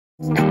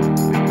I'm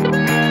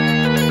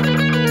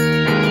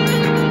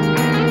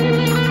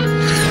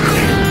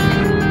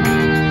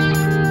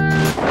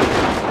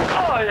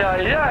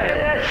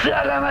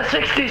a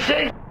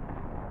 66.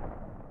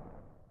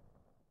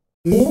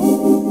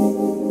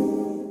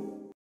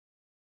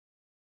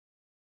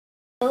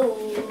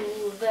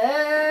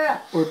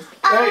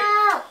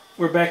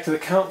 We're back to the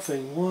count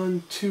thing.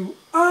 1, 2,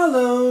 all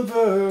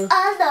over.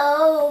 All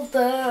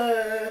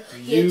over.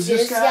 You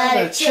just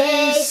gotta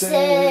chase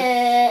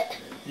it.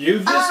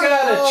 You've just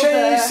gotta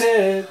chase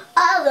it.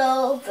 All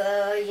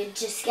over. You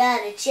just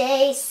gotta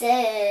chase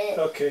it.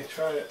 Okay,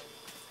 try it.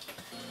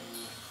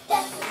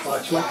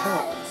 Watch my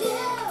count.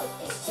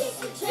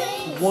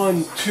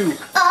 1, 2.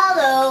 All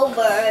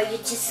over. You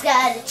just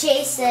gotta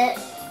chase it.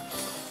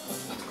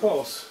 It's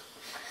close.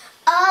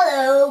 All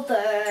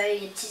over.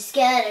 You just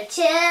gotta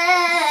chase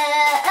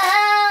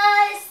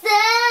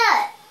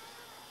it.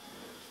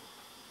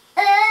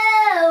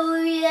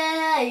 Oh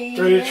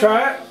yeah. Ready to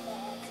try it?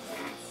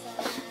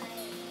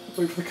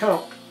 Wait for the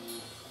count.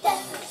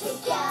 That's what you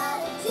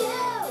gotta do.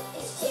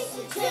 Is chase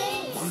your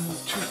dream. 1,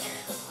 2.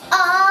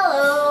 All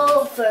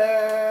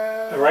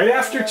over. Right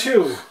after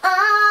 2.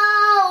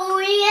 Oh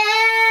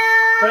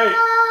yeah. Hey,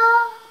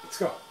 let's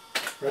go.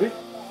 Ready?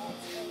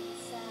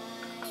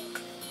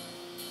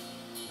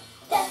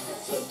 That's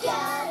what you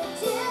gotta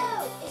do.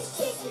 Is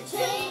chase your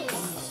dream.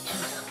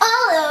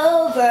 All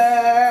over.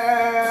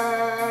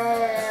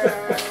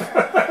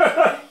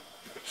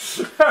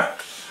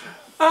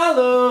 All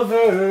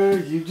over.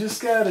 You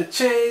just gotta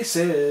chase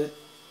it.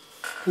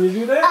 Can you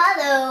do that?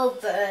 All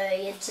over.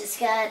 You just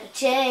gotta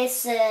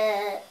chase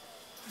it.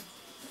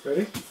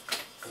 Ready?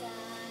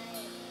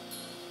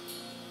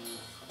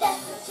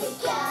 That's what you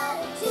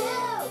gotta do.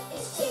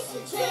 Is chase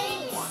your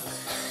dream.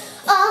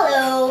 All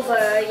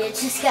over. You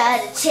just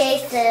gotta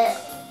chase it.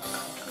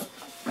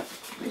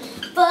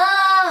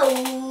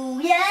 Oh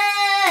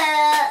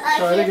yeah.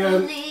 Try it I again.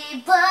 can't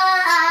believe what I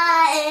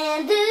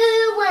am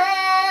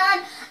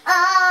doing.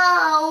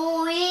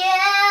 Oh yeah.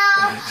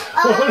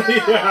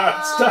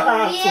 Antonia,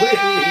 stop,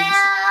 please.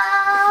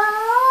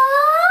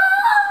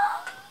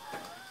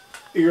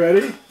 You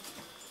ready?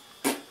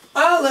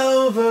 All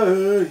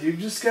over, you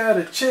just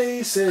gotta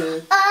chase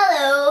it.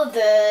 All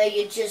over,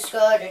 you just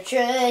gotta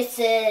chase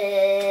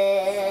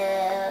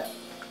it.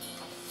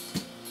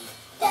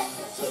 That's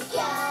what you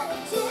gotta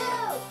do,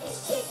 is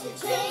chase your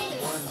dream.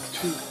 1,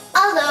 2.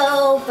 All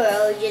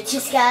over, you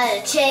just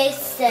gotta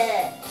chase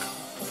it.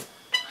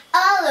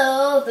 All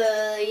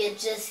over, you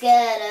just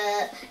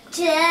gotta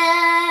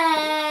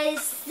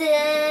chase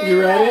it.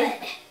 You ready?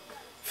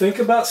 Think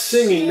about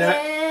singing,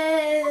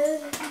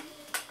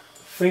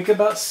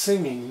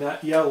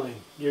 not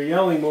yelling. You're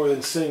yelling more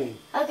than singing.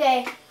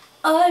 Okay.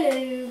 All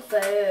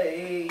over,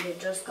 you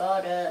just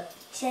gotta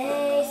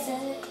chase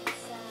it.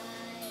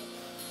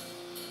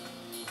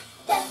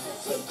 That's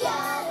what you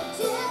gotta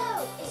do,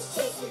 is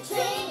chase your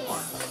dream.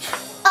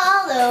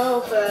 All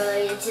over,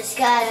 you just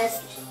gotta...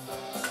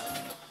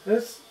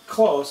 That's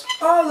close.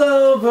 All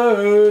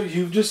over,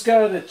 you've just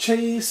gotta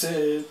chase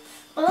it.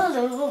 All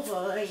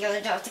over, you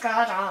just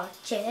gotta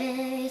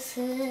chase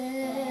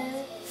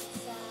it.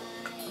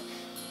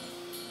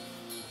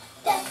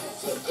 That's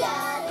what you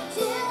gotta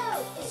do,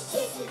 is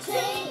chase your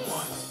dream.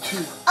 1, 2.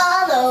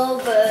 All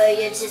over,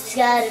 you just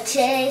gotta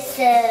chase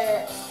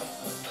it.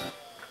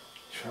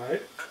 Try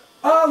it.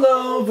 All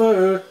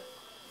over.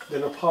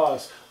 Then a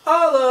pause.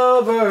 All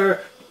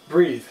over.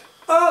 Breathe.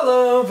 All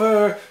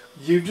over.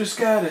 You just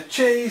gotta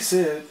chase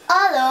it.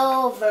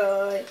 All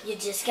over, you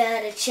just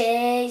gotta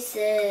chase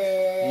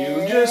it.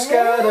 You just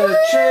gotta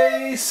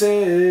chase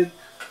it.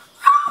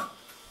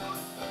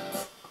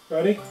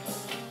 Ready?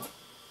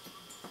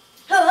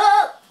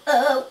 Oh,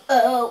 oh,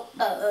 oh,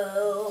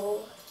 oh.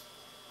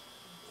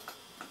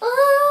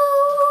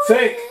 Oh.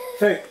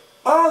 Think.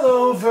 All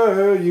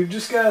over. You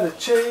just gotta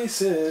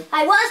chase it.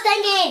 I was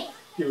thinking.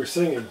 You were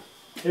singing.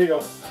 Here you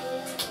go.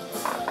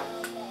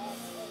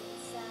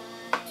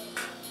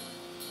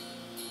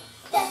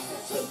 That's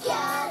what you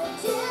gotta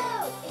do,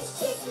 is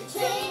chase your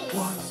dream.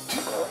 1,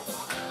 2.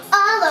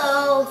 All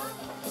over.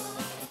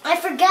 I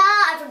forgot.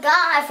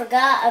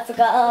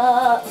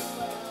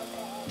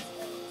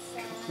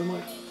 Come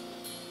on.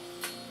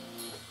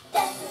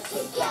 That's what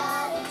you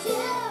gotta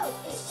do,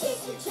 is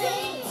chase your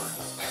dream.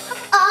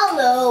 All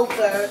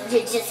over, you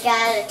just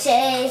gotta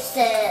chase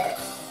it.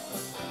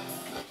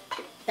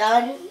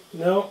 Done?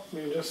 No,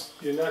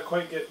 you're not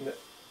quite getting it.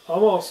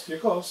 Almost. You're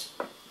close.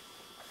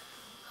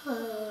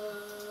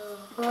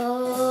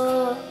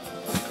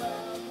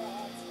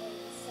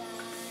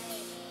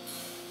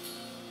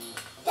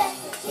 That's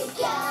what you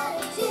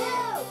gotta do,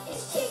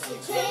 is chase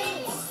your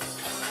dream.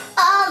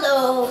 All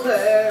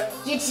over,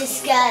 you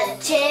just gotta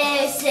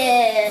chase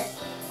it.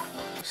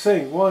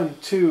 Sing. 1,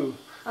 2.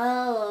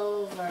 All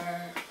over.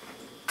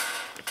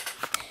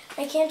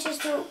 I can't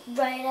just do it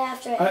right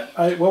after.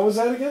 What was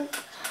that again?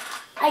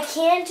 I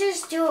can't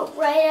just do it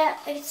right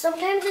after.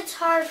 Sometimes it's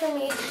hard for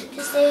me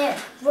to say it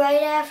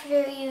right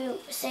after you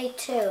say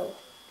 2.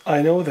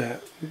 I know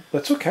that.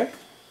 That's okay.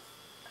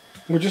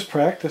 We're just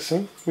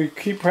practicing. We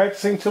keep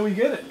practicing till we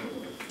get it.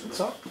 That's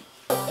all.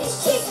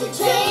 It's chase your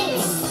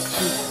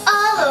dreams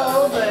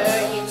all over.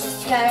 You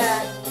just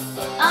gotta.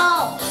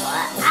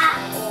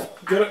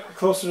 Get it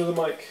closer to the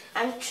mic.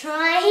 I'm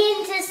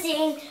trying to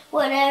sing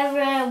whatever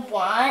I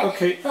want.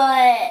 Okay. But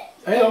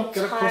I know. it's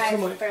Get it closer hard to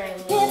the mic. for me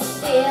to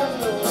feel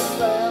the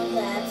world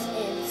that's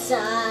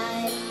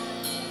inside.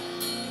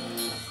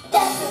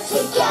 That's what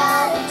you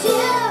gotta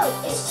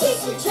do. Is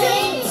chase your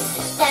dreams.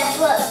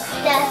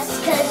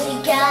 That's cause you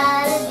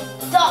gotta.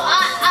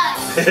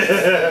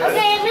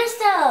 Okay, I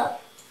messed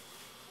up.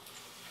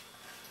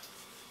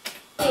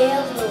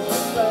 Feel the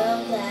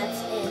world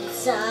that's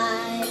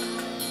inside.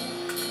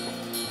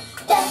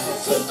 That's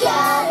what you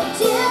gotta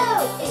do.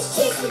 Is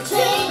chase your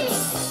dreams.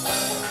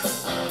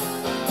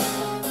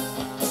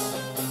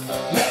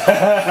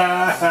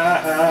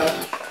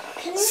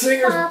 Can you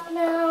Singers. stop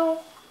now?